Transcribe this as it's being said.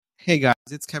Hey guys,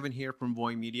 it's Kevin here from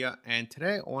Voy Media, and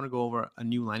today I want to go over a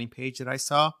new landing page that I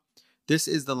saw. This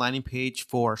is the landing page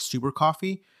for Super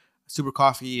Coffee. Super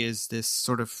Coffee is this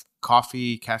sort of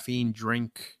coffee caffeine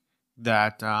drink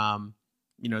that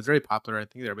is very popular. I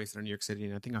think they're based in New York City,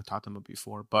 and I think I've talked to them about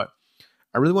before. But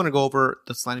I really want to go over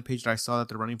this landing page that I saw that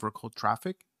they're running for cold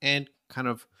traffic and kind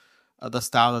of the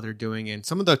style that they're doing and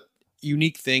some of the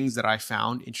unique things that I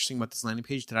found interesting about this landing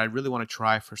page that I really want to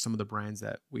try for some of the brands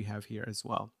that we have here as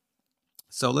well.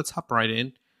 So let's hop right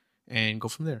in and go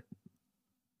from there.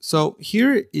 So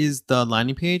here is the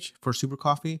landing page for Super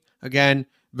Coffee. Again,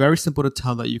 very simple to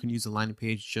tell that you can use the landing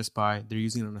page just by they're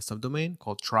using it on a subdomain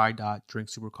called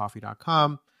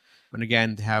try.drinksupercoffee.com. And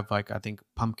again, they have I think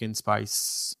pumpkin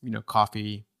spice,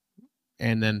 coffee,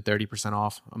 and then 30%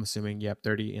 off. I'm assuming, yep,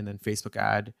 30, and then Facebook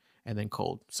ad, and then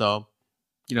cold. So,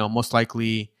 most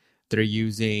likely they're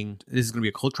using this is going to be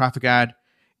a cold traffic ad.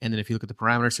 And then if you look at the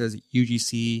parameters, it says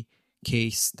UGC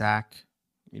K stack,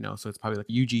 so it's probably like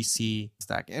UGC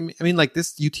stack. I mean, like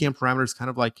this UTM parameter is kind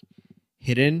of like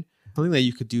hidden. Something that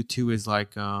you could do too is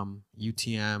like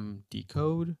UTM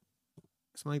decode,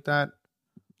 something like that.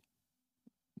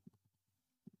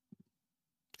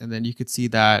 And then you could see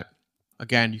that,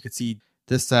 again, you could see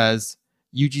this says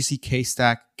UGC K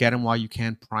stack, get them while you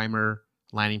can primer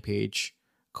landing page,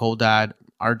 cold ad,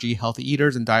 RG healthy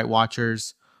eaters and diet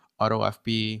watchers, auto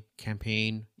FB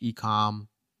campaign, ecom,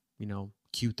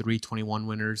 Q3 21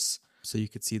 winners. So you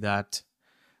could see that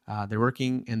they're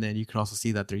working. And then you could also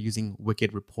see that they're using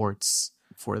Wicked reports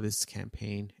for this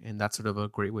campaign. And that's sort of a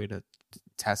great way to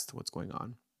test what's going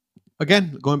on.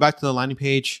 Again, going back to the landing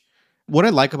page, what I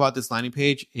like about this landing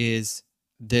page is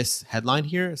this headline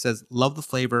here. It says, love the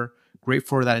flavor, great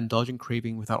for that indulgent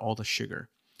craving without all the sugar.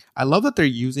 I love that they're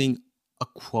using a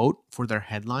quote for their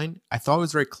headline. I thought it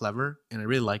was very clever and I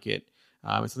really like it.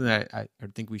 It's something that I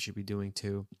think we should be doing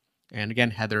too. And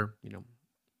again, Heather,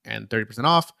 and 30%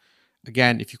 off.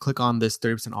 Again, if you click on this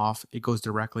 30% off, it goes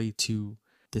directly to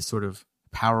this sort of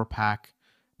power pack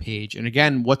page. And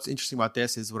again, what's interesting about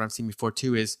this is what I've seen before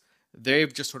too, is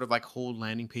they've just sort of like whole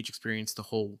landing page experience, the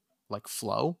whole like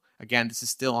flow. Again, this is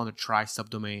still on the try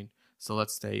subdomain. So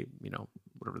let's say,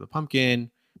 whatever the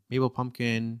pumpkin, maple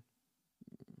pumpkin,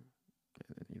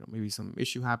 maybe some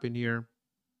issue happened here,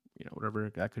 whatever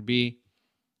that could be.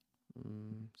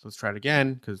 So let's try it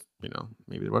again because,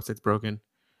 maybe the website's broken.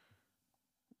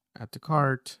 Add to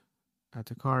cart.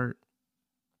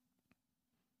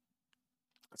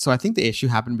 So I think the issue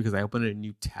happened because I opened a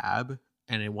new tab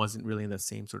and it wasn't really in the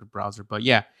same sort of browser. But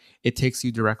yeah, it takes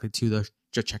you directly to the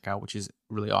checkout, which is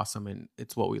really awesome. And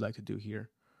it's what we like to do here.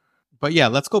 But yeah,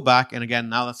 let's go back. And again,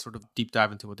 now let's sort of deep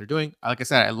dive into what they're doing. Like I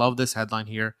said, I love this headline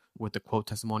here with the quote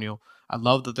testimonial. I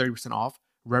love the 30% off.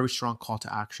 Very strong call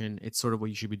to action. It's sort of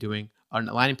what you should be doing. A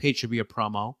landing page should be a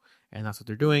promo, and that's what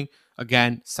they're doing.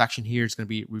 Again, section here is going to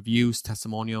be reviews,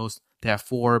 testimonials. They have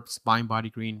Forbes, Mind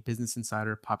Body Green, Business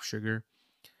Insider, Pop Sugar.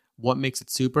 What makes it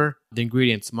super? The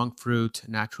ingredients: monk fruit,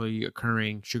 naturally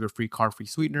occurring, sugar-free, carb-free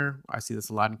sweetener. I see this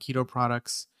a lot in keto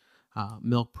products.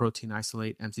 Milk, protein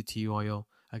isolate, MCT oil.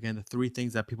 Again, the three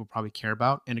things that people probably care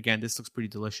about. And again, this looks pretty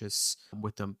delicious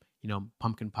with the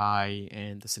pumpkin pie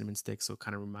and the cinnamon stick. So it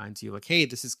kind of reminds you like, hey,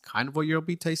 this is kind of what you'll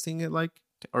be tasting it like,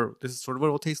 or this is sort of what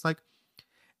it will taste like.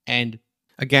 And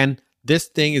again, this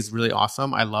thing is really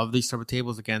awesome. I love these type of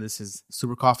tables. Again, this is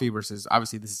Super Coffee versus,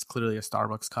 obviously, this is clearly a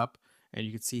Starbucks cup. And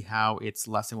you can see how it's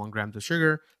less than 1 gram of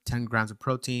sugar, 10 grams of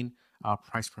protein.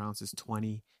 Price per ounce is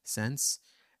 20 cents.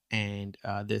 And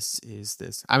this is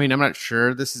this. I mean, I'm not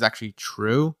sure this is actually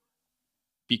true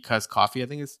because coffee, I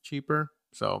think, is cheaper.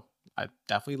 So I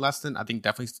think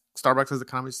definitely Starbucks has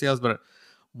economy sales. But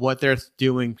what they're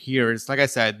doing here is, like I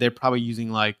said, they're probably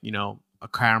using like, a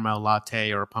caramel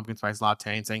latte or a pumpkin spice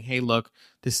latte and saying, hey, look,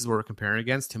 this is what we're comparing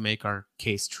against to make our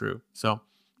case true. So,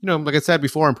 like I said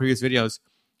before in previous videos,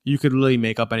 you could really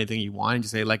make up anything you want and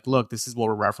just say like, look, this is what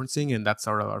we're referencing. And that's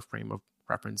sort of our frame of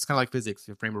reference. It's kind of like physics,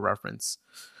 your frame of reference.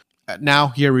 Now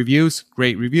here, reviews,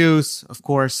 great reviews. Of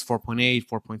course, 4.8,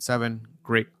 4.7,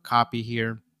 great copy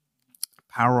here.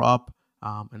 Power up.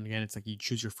 And again, it's like you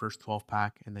choose your first 12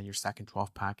 pack and then your second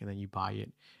 12 pack and then you buy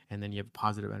it. And then you have a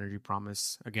positive energy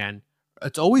promise. Again,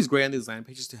 it's always great on these landing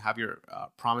pages to have your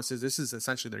promises. This is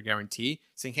essentially their guarantee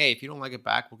saying, hey, if you don't like it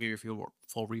back, we'll give you a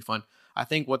full refund. I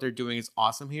think what they're doing is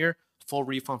awesome here. Full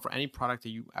refund for any product that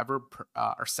you ever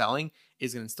are selling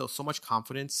is going to instill so much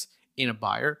confidence in a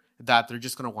buyer that they're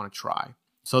just going to want to try.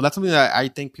 So that's something that I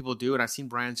think people do. And I've seen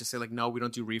brands just say like, no, we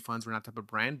don't do refunds. We're not that type of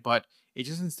brand, but it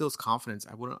just instills confidence.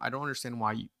 I don't understand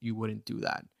why you wouldn't do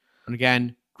that. And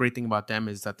again, great thing about them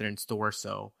is that they're in store.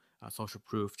 So social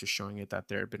proof, just showing it that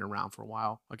they've been around for a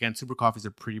while. Again, Super Coffee is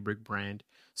a pretty big brand,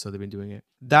 so they've been doing it.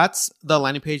 That's the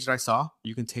landing page that I saw.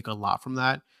 You can take a lot from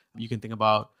that. You can think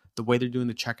about the way they're doing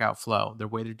the checkout flow, the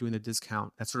way they're doing the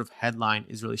discount. That sort of headline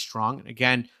is really strong. And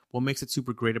again, what makes it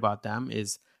super great about them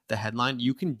is the headline.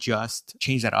 You can just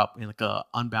change that up in like a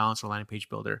unbalanced or landing page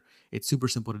builder. It's super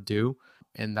simple to do,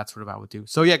 and that's sort of what I would do.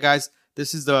 So yeah, guys,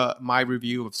 this is my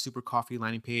review of Super Coffee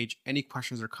landing page. Any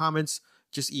questions or comments,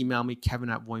 just email me,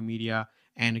 Kevin@Voy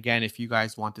And again, if you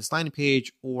guys want this landing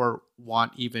page or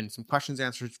want even some questions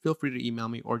answered, feel free to email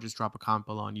me or just drop a comment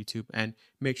below on YouTube, and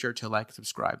make sure to like and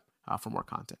subscribe for more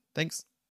content. Thanks.